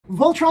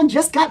Voltron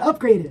just got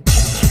upgraded.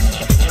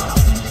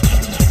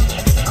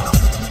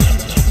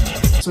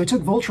 So I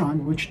took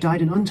Voltron, which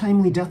died an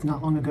untimely death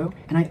not long ago,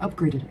 and I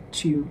upgraded it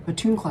to a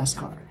Toon Class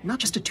car. Not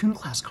just a Toon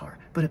Class car,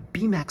 but a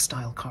B-Max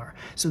style car.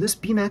 So this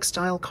B-Max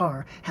style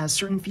car has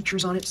certain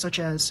features on it, such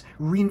as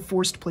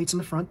reinforced plates in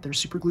the front, they're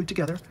super glued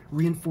together,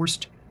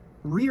 reinforced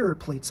rear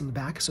plates in the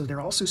back, so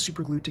they're also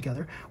super glued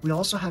together. We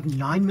also have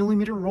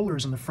 9mm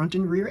rollers on the front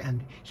and rear,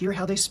 and hear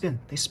how they spin.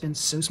 They spin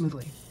so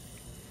smoothly.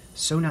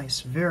 So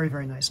nice, very,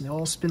 very nice, and they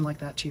all spin like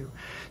that too.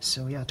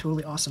 So yeah,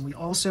 totally awesome. We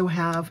also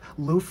have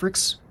low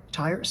fricks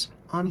tires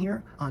on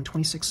here on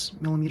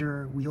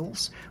 26mm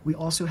wheels. We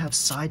also have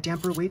side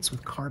damper weights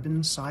with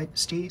carbon side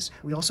stays.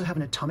 We also have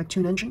an atomic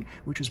tune engine,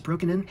 which was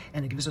broken in,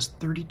 and it gives us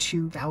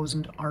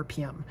 32,000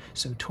 RPM.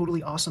 So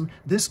totally awesome.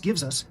 This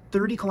gives us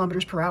 30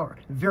 kilometers per hour,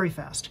 very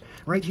fast.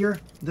 Right here,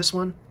 this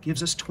one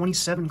gives us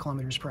 27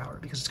 kilometers per hour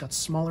because it's got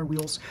smaller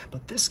wheels,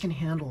 but this can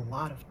handle a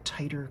lot of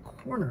tighter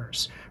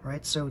corners,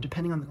 right? So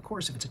depending on the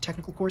course, if it's a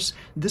technical course,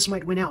 this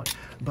might win out,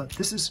 but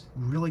this is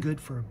really good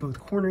for both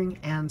cornering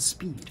and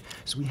speed.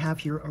 So we have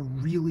here a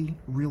really,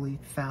 really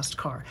fast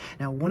car.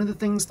 Now, one of the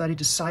things that I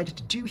decided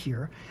to do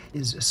here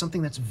is something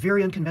that's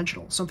very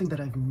unconventional, something that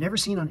I've never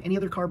seen on any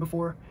other car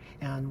before.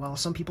 And while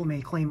some people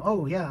may claim,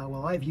 oh yeah,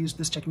 well, I've used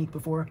this technique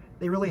before,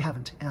 they really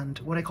haven't. And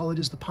what I call it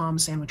is the palm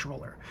sandwich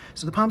roller.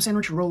 So the palm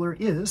sandwich roller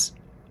is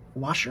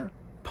washer,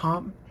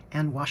 palm,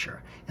 and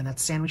washer, and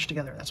that's sandwiched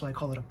together. That's why I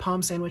call it a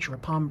palm sandwich or a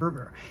palm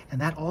burger, and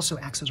that also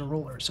acts as a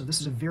roller. So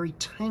this is a very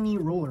tiny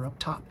roller up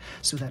top,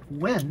 so that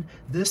when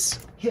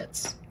this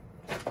hits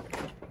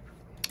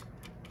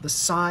the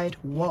side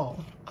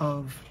wall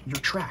of your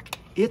track,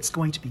 it's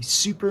going to be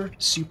super,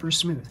 super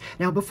smooth.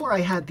 Now, before I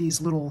had these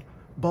little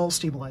ball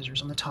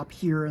stabilizers on the top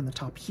here and the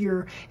top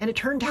here, and it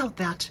turned out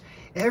that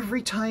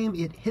every time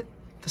it hit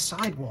the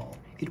sidewall,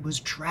 it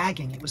was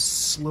dragging, it was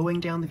slowing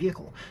down the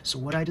vehicle. So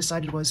what I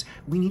decided was,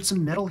 we need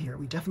some metal here.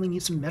 We definitely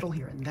need some metal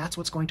here, and that's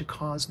what's going to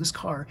cause this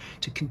car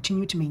to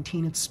continue to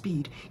maintain its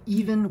speed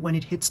even when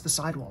it hits the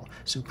sidewall.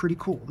 So pretty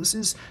cool. This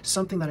is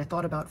something that I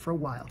thought about for a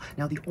while.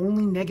 Now, the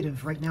only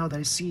negative right now that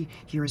I see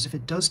here is if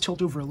it does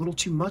tilt over a little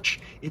too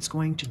much, it's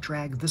going to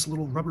drag this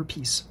little rubber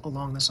piece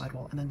along the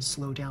sidewall and then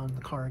slow down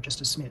the car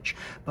just a smidge.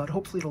 But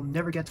hopefully it'll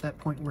never get to that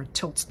point where it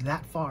tilts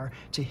that far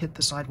to hit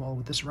the sidewall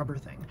with this rubber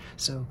thing.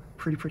 So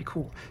pretty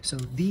cool. So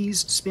these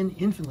spin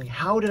infinitely.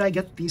 How did I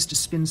get these to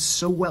spin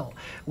so well?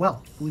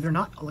 Well, believe it or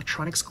not,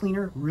 electronics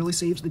cleaner really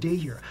saves the day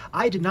here.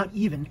 I did not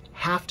even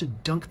have to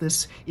dunk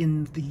this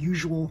in the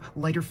usual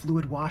lighter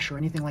fluid wash or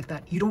anything like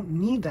that. You don't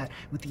need that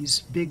with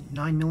these big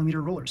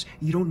 9mm rollers.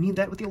 You don't need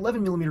that with the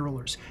 11mm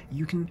rollers.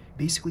 You can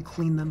basically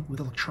clean them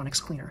with electronics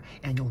cleaner,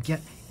 and you'll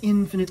get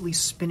infinitely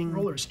spinning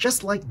rollers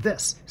just like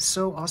this.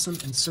 So awesome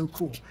and so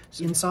cool.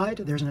 So inside,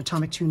 there's an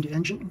atomic tuned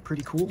engine,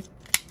 pretty cool.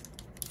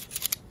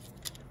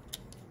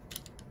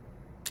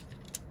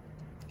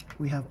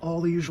 We have all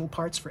the usual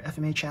parts for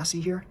FMA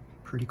chassis here,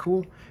 pretty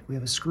cool. We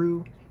have a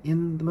screw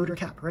in the motor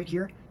cap right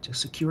here to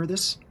secure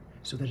this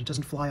so that it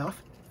doesn't fly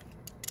off.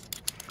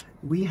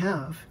 We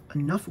have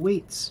enough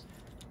weights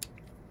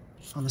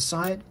on the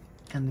side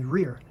and the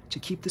rear to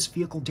keep this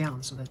vehicle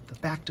down so that the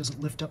back doesn't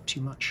lift up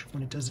too much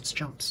when it does its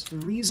jumps. The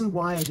reason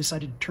why I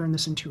decided to turn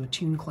this into a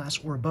Toon Class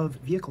or above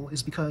vehicle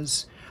is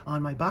because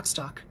on my box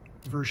stock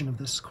version of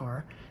this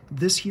car,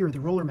 this here, the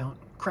roller mount,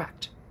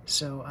 cracked.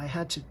 So I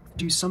had to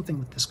do something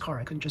with this car.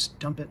 I couldn't just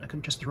dump it, I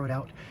couldn't just throw it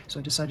out. So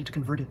I decided to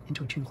convert it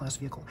into a Toon Class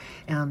vehicle.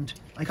 And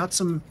I got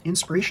some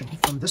inspiration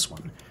from this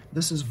one.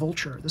 This is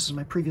Vulture. This is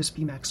my previous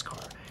B-Max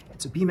car.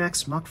 It's a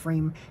B-Max mock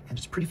frame, and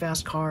it's a pretty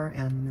fast car.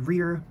 And in the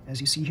rear,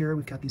 as you see here,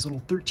 we've got these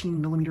little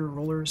 13mm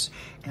rollers.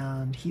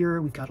 And here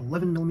we've got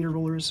 11mm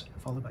rollers,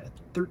 followed by a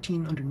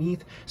 13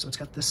 underneath. So it's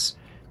got this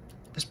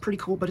pretty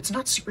cool, but it's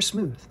not super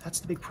smooth. That's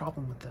the big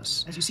problem with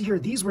this. As you see here,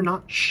 these were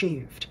not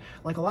shaved.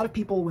 Like a lot of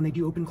people, when they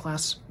do open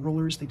class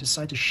rollers, they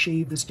decide to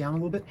shave this down a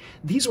little bit.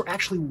 These were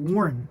actually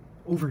worn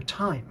over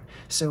time.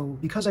 So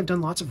because I've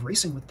done lots of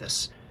racing with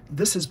this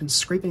has been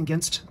scraping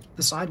against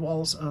the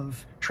sidewalls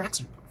of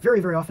tracks very,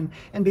 very often,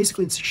 and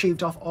basically it's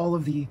shaved off all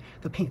of the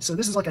paint. So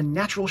this is like a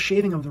natural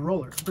shaving of the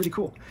roller. Pretty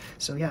cool.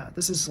 So yeah,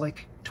 this is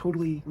like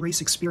totally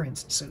race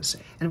experienced, so to say.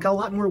 And I've got a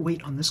lot more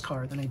weight on this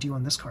car than I do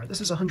on this car.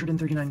 This is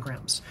 139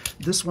 grams.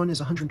 This one is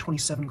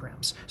 127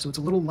 grams. So it's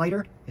a little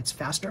lighter, it's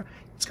faster,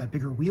 it's got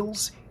bigger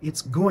wheels,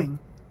 it's going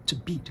to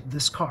beat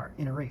this car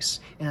in a race,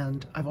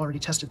 and I've already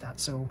tested that.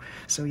 So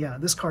yeah,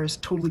 this car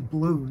totally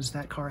blows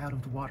that car out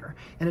of the water,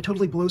 and it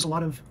totally blows a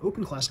lot of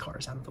open class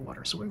cars out of the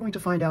water. So we're going to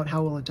find out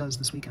how well it does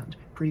this weekend.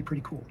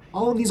 Pretty cool.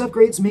 All of these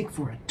upgrades make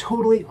for a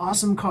totally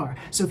awesome car.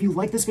 So if you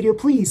like this video,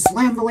 please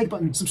slam the like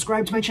button,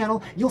 subscribe to my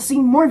channel. You'll see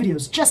more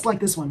videos just like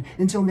this one.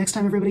 Until next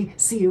time, everybody,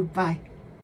 see you. Bye.